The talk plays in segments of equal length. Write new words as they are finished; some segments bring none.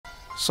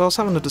So I was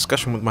having a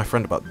discussion with my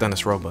friend about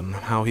Dennis Rodman,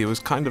 how he was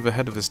kind of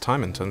ahead of his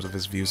time in terms of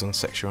his views on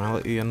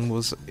sexuality and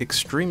was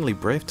extremely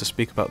brave to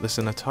speak about this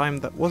in a time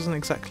that wasn't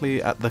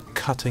exactly at the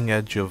cutting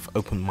edge of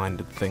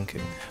open-minded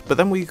thinking. But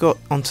then we got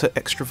onto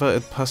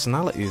extroverted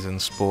personalities in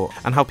sport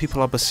and how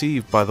people are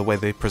perceived by the way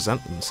they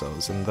present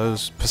themselves, and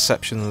those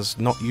perceptions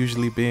not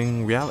usually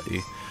being reality.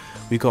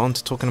 We got on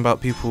to talking about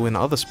people in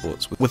other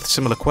sports with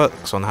similar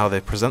quirks on how they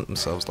present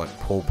themselves, like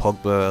Paul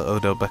Pogba,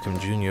 Odell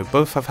Beckham Jr.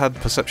 Both have had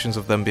perceptions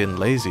of them being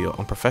lazy or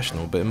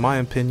unprofessional, but in my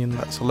opinion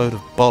that's a load of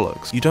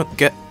bollocks. You don't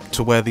get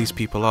to where these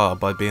people are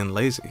by being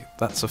lazy.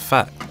 That's a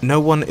fact. No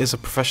one is a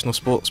professional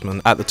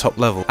sportsman at the top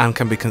level and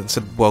can be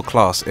considered world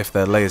class if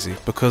they're lazy,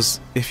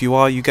 because if you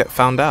are, you get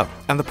found out.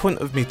 And the point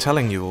of me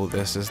telling you all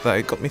this is that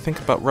it got me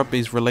thinking about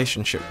rugby's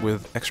relationship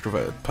with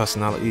extroverted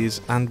personalities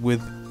and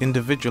with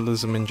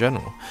individualism in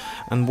general,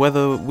 and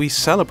whether we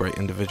celebrate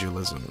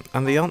individualism.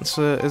 And the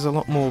answer is a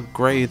lot more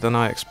grey than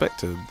I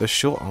expected. The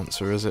short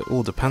answer is it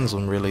all depends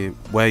on really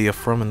where you're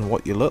from and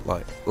what you look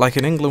like. Like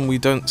in England, we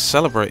don't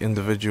celebrate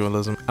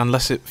individualism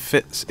unless it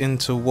fits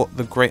into what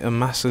the greater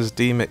masses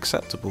deem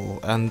acceptable,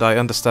 and I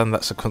understand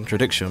that's a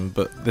contradiction,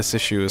 but this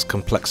issue is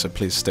complex, so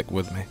please stick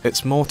with me.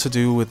 It's more to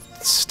do with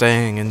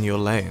staying in your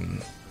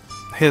lane.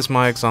 Here's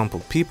my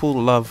example. People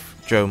love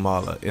Joe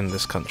Marler in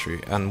this country,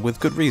 and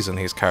with good reason.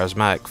 He's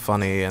charismatic,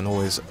 funny, and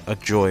always a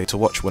joy to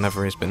watch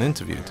whenever he's been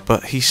interviewed.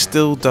 But he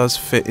still does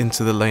fit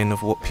into the lane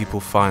of what people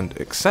find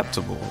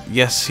acceptable.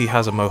 Yes, he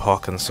has a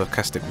mohawk and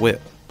sarcastic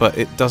wit, but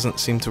it doesn't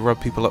seem to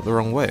rub people up the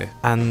wrong way.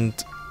 And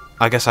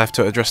I guess I have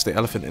to address the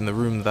elephant in the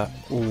room that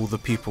all the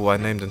people I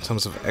named in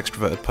terms of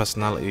extroverted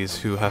personalities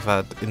who have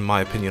had, in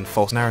my opinion,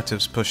 false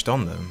narratives pushed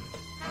on them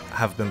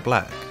have been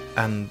black.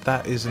 And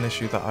that is an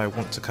issue that I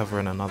want to cover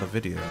in another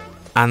video.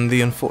 And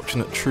the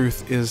unfortunate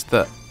truth is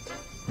that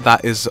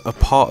that is a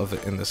part of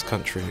it in this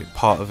country.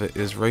 Part of it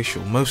is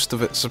racial. Most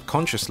of it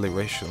subconsciously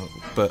racial,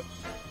 but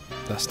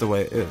that's the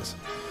way it is.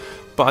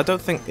 But I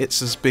don't think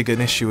it's as big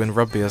an issue in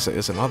rugby as it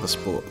is in other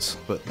sports.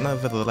 But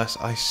nevertheless,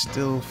 I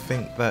still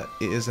think that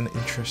it is an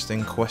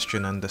interesting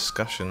question and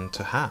discussion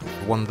to have.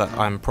 One that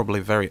I'm probably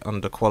very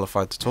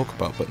underqualified to talk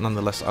about, but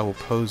nonetheless I will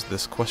pose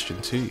this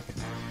question to you.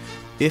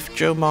 If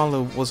Joe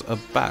Marler was a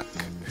back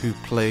who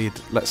played,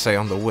 let's say,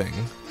 on the wing,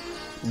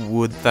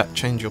 would that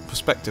change your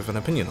perspective and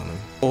opinion on him?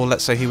 Or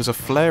let's say he was a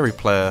flary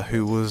player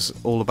who was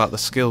all about the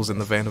skills in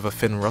the vein of a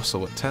Finn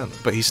Russell at 10,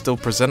 but he still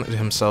presented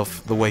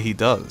himself the way he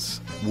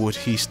does. Would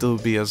he still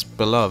be as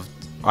beloved?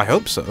 I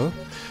hope so,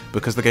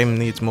 because the game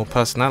needs more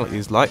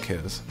personalities like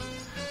his.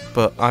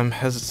 But I'm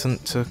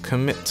hesitant to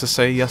commit to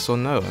say yes or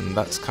no, and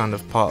that's kind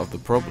of part of the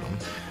problem.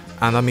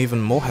 And I'm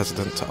even more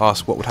hesitant to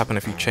ask what would happen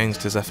if you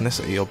changed his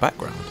ethnicity or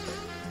background.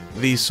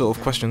 These sort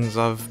of questions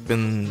I've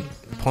been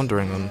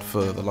pondering on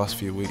for the last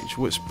few weeks,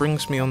 which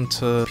brings me on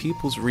to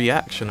people's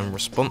reaction and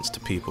response to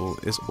people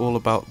is all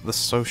about the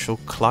social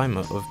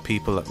climate of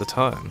people at the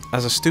time.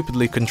 As a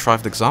stupidly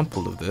contrived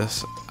example of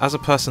this, as a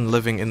person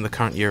living in the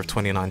current year of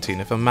 2019,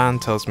 if a man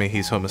tells me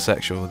he's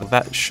homosexual,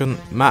 that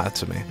shouldn't matter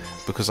to me,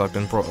 because I've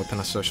been brought up in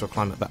a social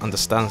climate that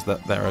understands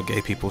that there are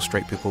gay people,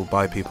 straight people,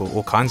 bi people,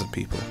 all kinds of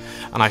people,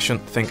 and I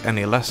shouldn't think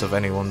any less of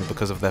anyone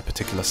because of their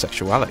particular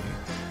sexuality.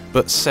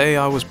 But say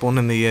I was born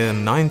in the year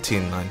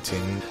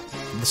 1919,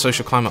 the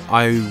social climate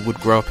I would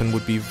grow up in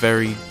would be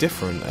very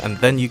different, and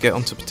then you get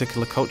onto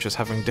particular cultures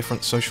having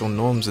different social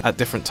norms at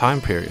different time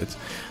periods.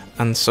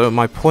 And so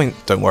my point,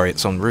 don't worry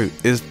it's en route,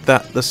 is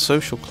that the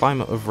social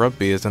climate of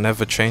rugby is an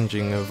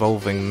ever-changing,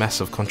 evolving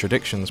mess of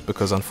contradictions,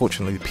 because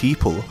unfortunately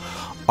people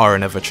are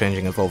an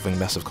ever-changing, evolving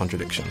mess of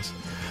contradictions.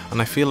 And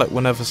I feel like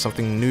whenever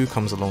something new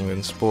comes along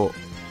in sport,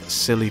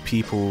 silly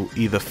people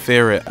either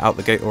fear it out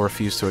the gate or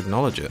refuse to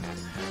acknowledge it,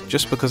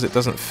 just because it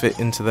doesn't fit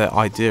into their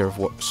idea of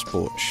what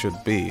sport should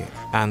be.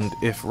 And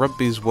if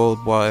rugby's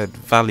worldwide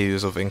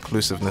values of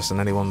inclusiveness and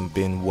anyone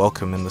being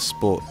welcome in the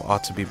sport are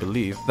to be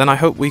believed, then I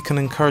hope we can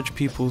encourage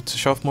people to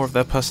show off more of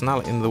their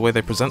personality in the way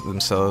they present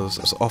themselves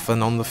as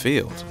often on the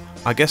field.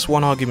 I guess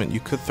one argument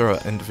you could throw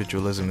at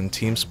individualism in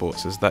team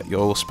sports is that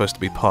you're all supposed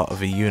to be part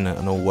of a unit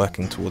and all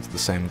working towards the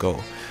same goal.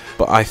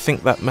 But I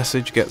think that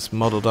message gets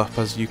muddled up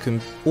as you can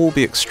all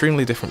be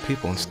extremely different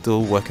people and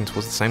still working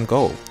towards the same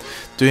goal.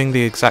 Doing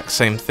the exact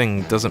same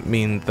thing doesn't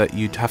mean that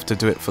you'd have to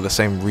do it for the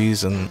same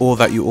reason, or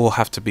that you all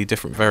have to be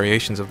different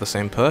variations of the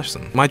same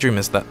person. My dream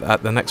is that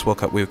at the next World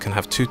Cup we can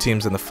have two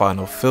teams in the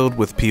final filled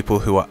with people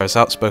who are as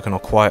outspoken or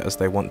quiet as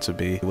they want to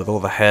be, with all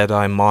the hair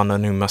dye, mana,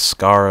 new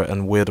mascara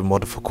and weird and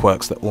wonderful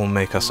quirks that all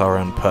make us our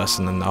own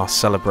person and are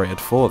celebrated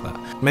for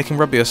that. Making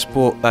rugby a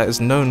sport that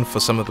is known for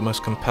some of the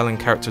most compelling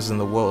characters in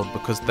the world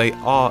because they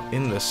are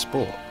in this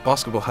sport.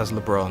 Basketball has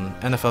LeBron,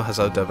 NFL has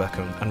Odell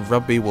Beckham, and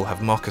rugby will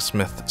have Marcus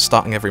Smith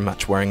starting every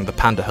match wearing the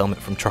panda helmet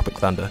from Tropic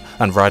Thunder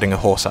and riding a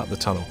horse out the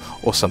tunnel,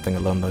 or something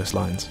along those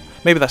lines.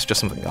 Maybe that's just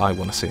something I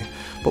want to see.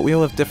 But we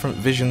all have different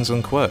visions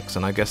and quirks,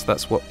 and I guess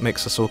that's what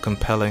makes us all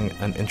compelling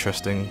and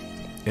interesting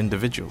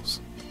individuals.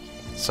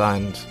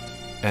 Signed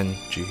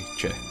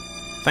NGJ.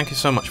 Thank you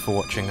so much for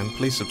watching, and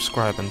please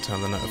subscribe and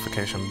turn the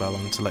notification bell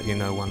on to let you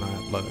know when I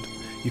upload.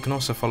 You can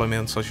also follow me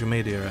on social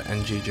media at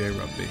NGJ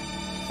Rugby.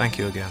 Thank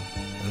you again,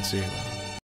 and see you.